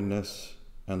 brokenness,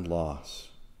 and loss.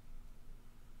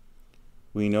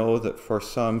 We know that for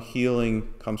some,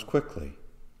 healing comes quickly.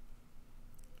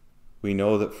 We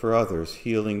know that for others,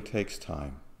 healing takes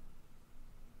time.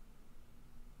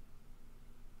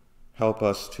 Help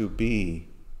us to be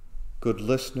good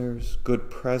listeners, good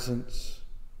presents,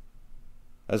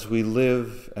 as we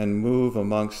live and move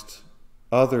amongst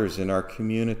others in our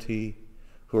community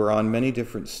who are on many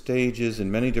different stages,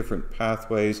 in many different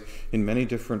pathways, in many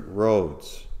different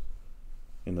roads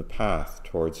in the path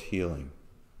towards healing.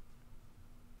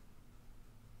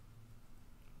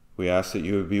 We ask that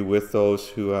you would be with those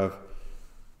who have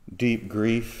deep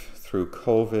grief through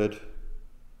COVID,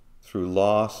 through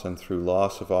loss and through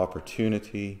loss of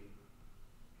opportunity.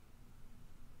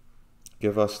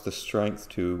 Give us the strength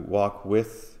to walk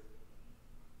with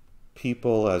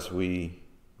people as we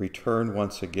return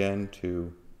once again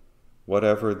to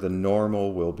whatever the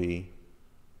normal will be.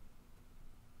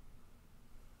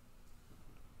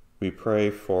 We pray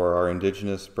for our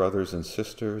Indigenous brothers and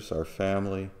sisters, our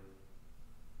family,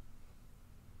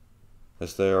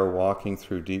 as they are walking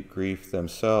through deep grief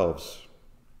themselves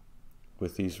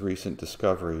with these recent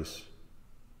discoveries.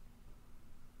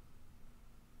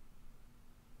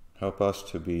 Help us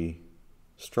to be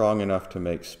strong enough to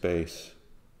make space,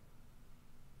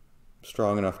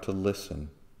 strong enough to listen,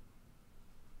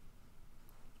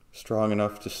 strong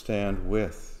enough to stand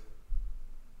with,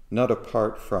 not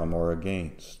apart from or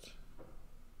against,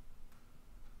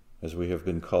 as we have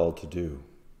been called to do.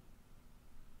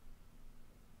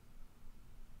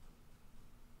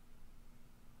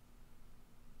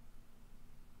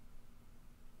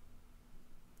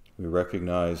 We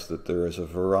recognize that there is a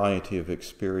variety of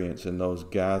experience in those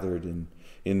gathered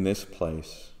in this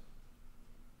place,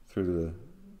 through the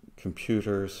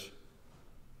computers,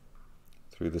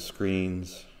 through the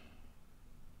screens,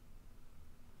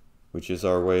 which is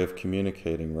our way of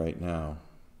communicating right now.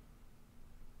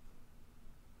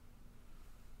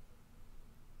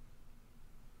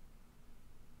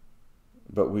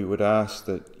 But we would ask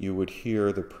that you would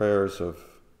hear the prayers of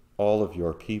all of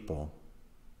your people.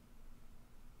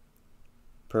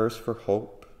 Prayers for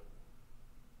hope,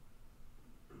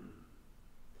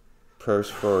 prayers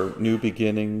for new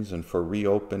beginnings and for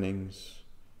reopenings,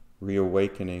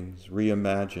 reawakenings,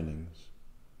 reimaginings.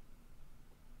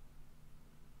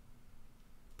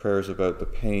 Prayers about the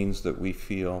pains that we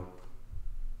feel.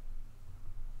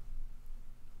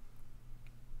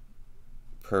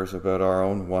 Prayers about our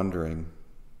own wondering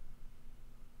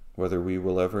whether we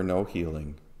will ever know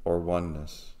healing or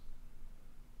oneness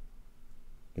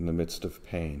in the midst of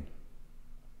pain.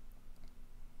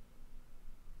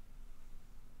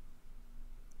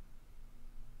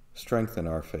 Strengthen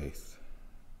our faith,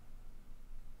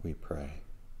 we pray.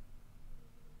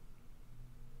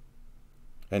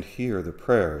 And hear the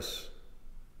prayers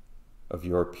of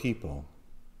your people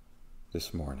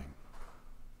this morning.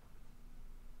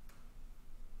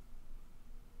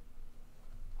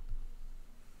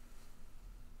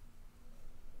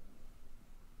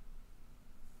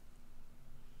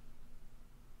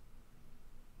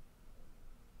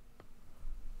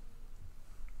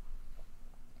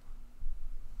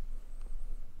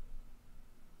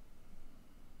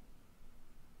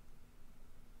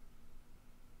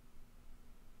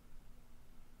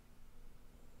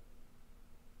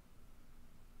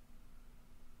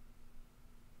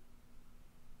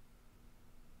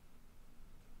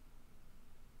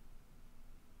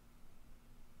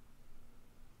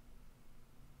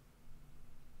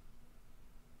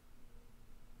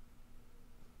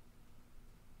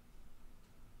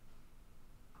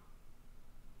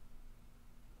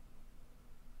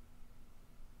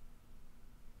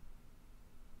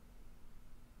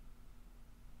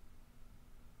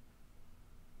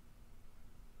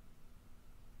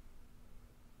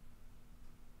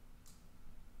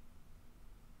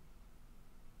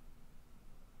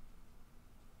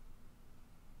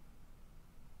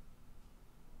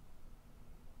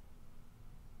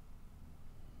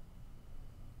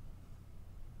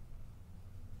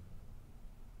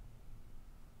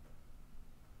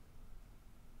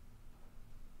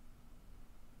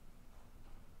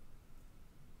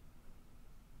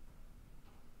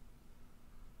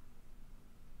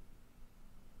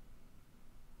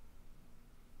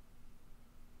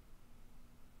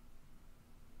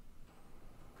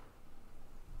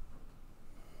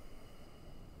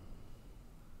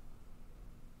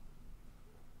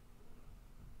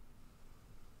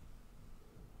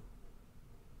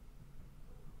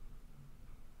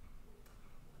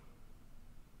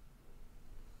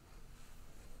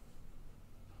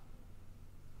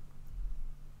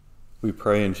 We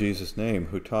pray in Jesus' name,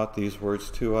 who taught these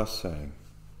words to us, saying,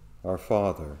 Our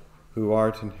Father, who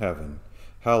art in heaven,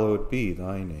 hallowed be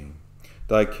thy name.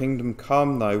 Thy kingdom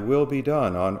come, thy will be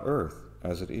done on earth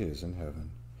as it is in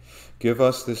heaven. Give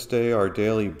us this day our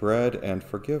daily bread, and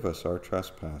forgive us our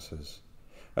trespasses,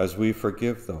 as we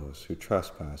forgive those who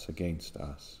trespass against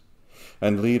us.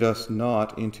 And lead us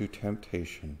not into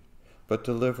temptation, but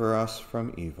deliver us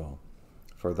from evil.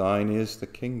 For thine is the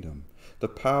kingdom, the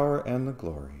power, and the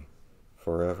glory,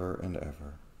 forever and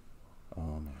ever.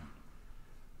 Amen.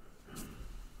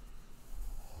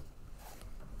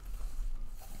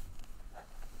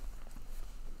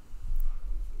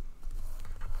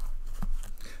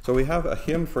 So we have a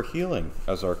hymn for healing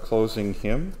as our closing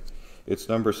hymn. It's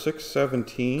number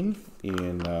 617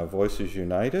 in Voices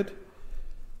United.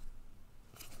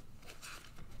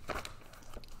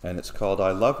 And it's called,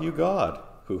 I Love You, God,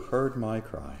 who heard my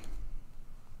cry.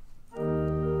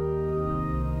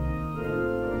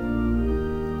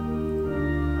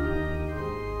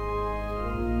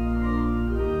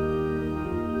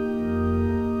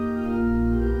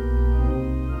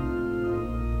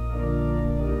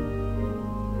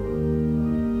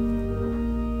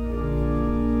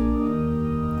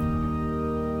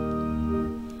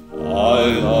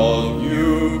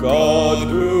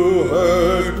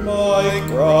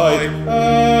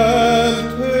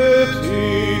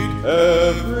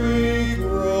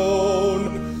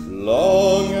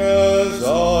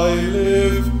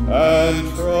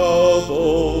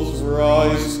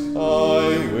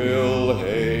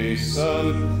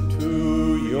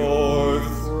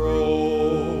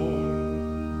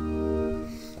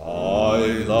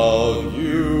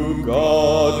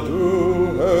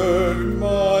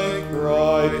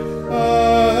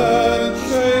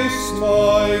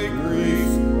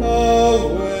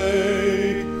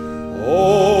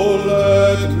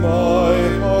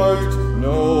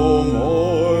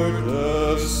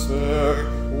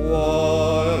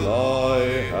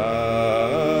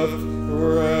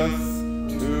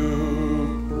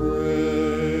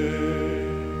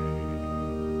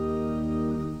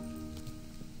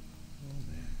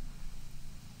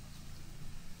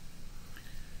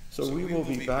 So we will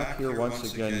be back here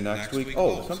once again next week.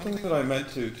 Oh, something that I meant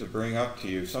to bring up to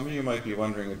you. Some of you might be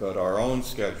wondering about our own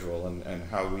schedule and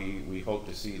how we hope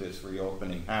to see this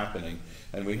reopening happening.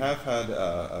 And we have had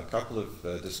a couple of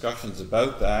discussions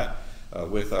about that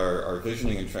with our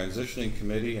Visioning and Transitioning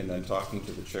Committee, and then talking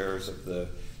to the chairs of the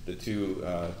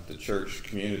church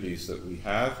communities that we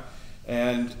have.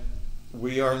 And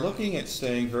we are looking at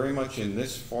staying very much in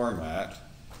this format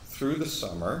through the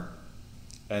summer.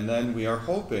 And then we are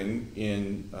hoping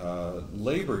in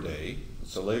Labor Day,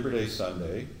 so Labor Day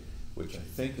Sunday, which I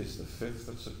think is the 5th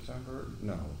of September.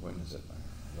 No, when is it?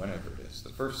 Whenever it is.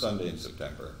 The first Sunday in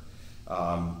September.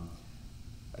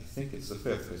 I think it's the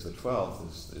 5th, because the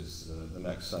 12th is the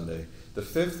next Sunday. The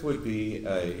 5th would be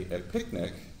a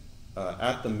picnic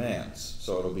at the manse.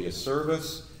 So it'll be a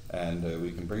service, and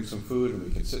we can bring some food, and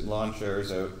we can sit in lawn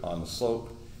chairs out on the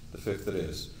slope. The 5th it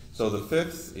is. So the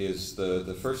 5th is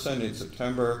the first Sunday in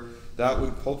September. That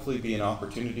would hopefully be an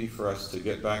opportunity for us to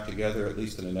get back together, at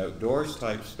least in an outdoors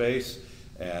type space,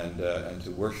 and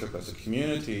to worship as a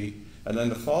community. And then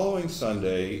the following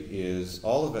Sunday is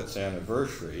Olivet's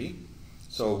anniversary.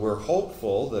 So we're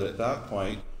hopeful that at that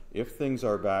point, if things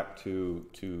are back to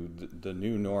the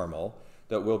new normal,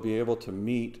 that we'll be able to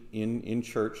meet in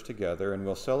church together, and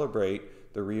we'll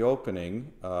celebrate the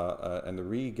reopening and the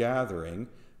regathering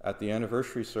at the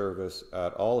anniversary service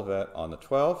at Olivet on the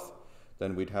 12th.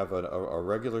 Then we'd have a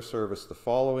regular service the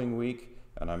following week,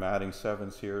 and I'm adding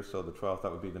 7s here, so the 12th,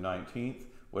 that would be the 19th,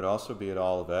 would also be at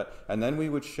Olivet. And then we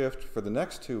would shift for the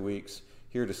next 2 weeks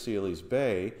here to Seeley's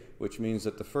Bay, which means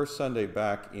that the first Sunday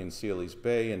back in Seeley's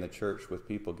Bay in the church with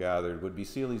people gathered would be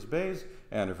Seeley's Bay's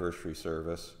anniversary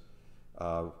service,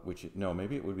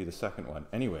 maybe it would be the second one.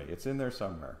 Anyway, it's in there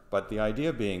somewhere. But the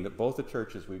idea being that both the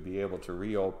churches would be able to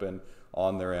reopen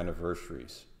on their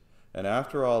anniversaries. And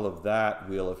after all of that,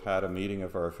 we'll have had a meeting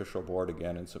of our official board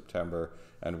again in September,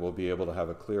 and we'll be able to have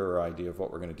a clearer idea of what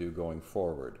we're going to do going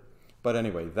forward. But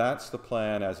anyway, that's the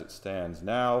plan as it stands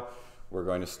now. We're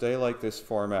going to stay like this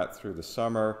format through the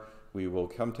summer. We will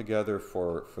come together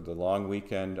for the long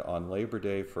weekend on Labor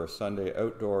Day for a Sunday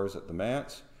outdoors at the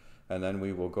manse, and then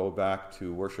we will go back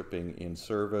to worshiping in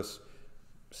service.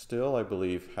 Still, I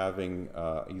believe, having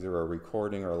either a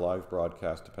recording or a live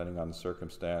broadcast, depending on the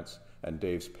circumstance and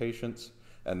Dave's patience,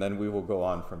 and then we will go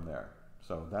on from there.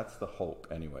 So that's the hope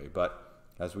anyway. But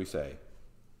as we say,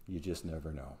 you just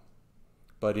never know.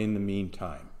 But in the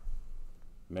meantime,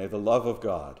 may the love of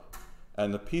God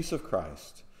and the peace of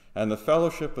Christ and the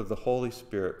fellowship of the Holy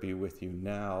Spirit be with you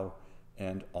now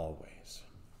and always.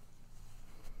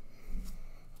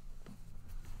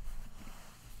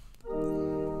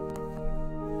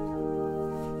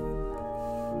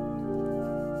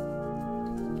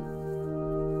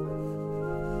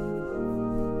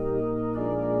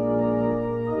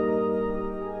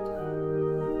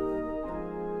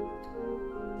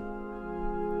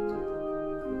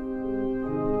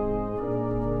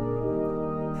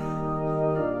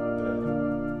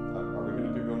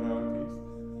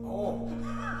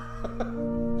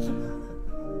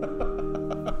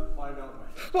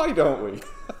 Why don't we?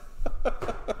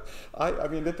 I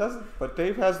mean, it doesn't, but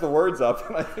Dave has the words up,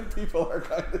 and I think people are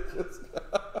kind of just,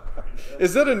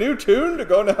 is it a new tune to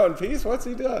Go Now in Peace? What's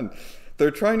he done?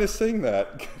 They're trying to sing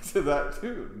that to that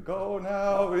tune. Go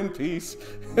now in peace.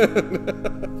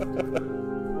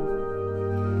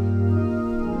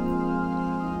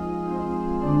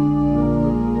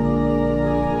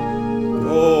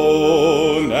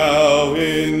 Go now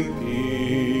in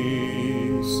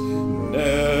peace,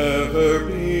 never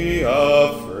be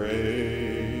afraid.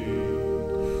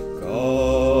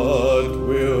 God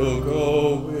will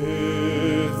go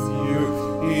with you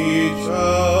each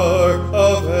hour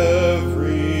of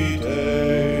every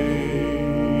day.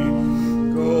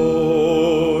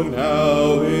 Go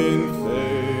now in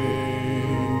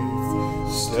faith,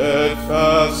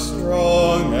 steadfast,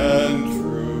 strong, and true.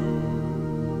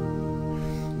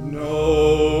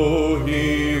 Know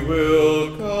He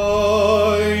will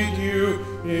guide you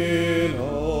in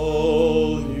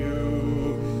all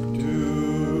you do.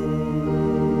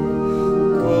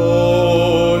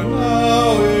 Go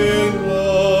now in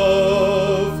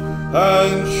love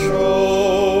and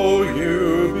show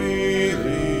you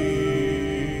believe.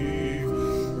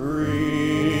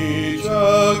 Reach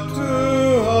out to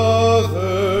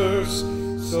others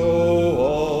so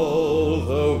all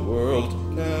the world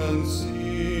can see.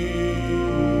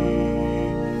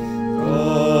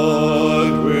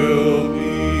 God will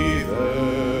be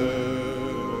there,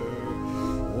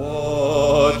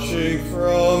 watching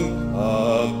from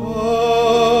above.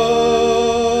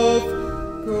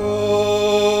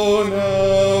 Go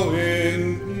now in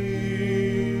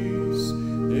peace,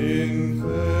 in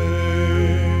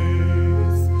faith,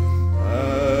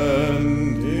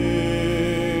 and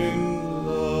in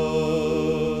love.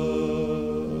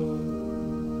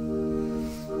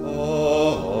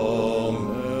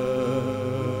 Amen.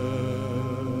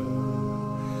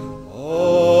 Amen.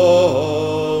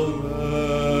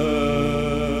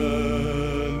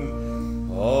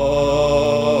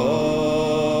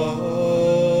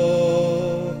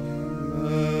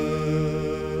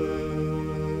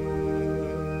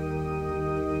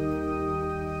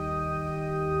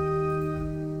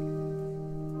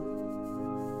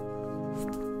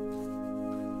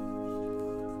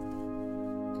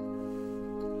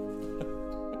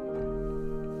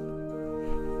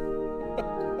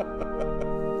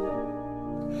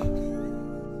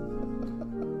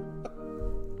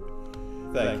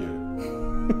 Thank you.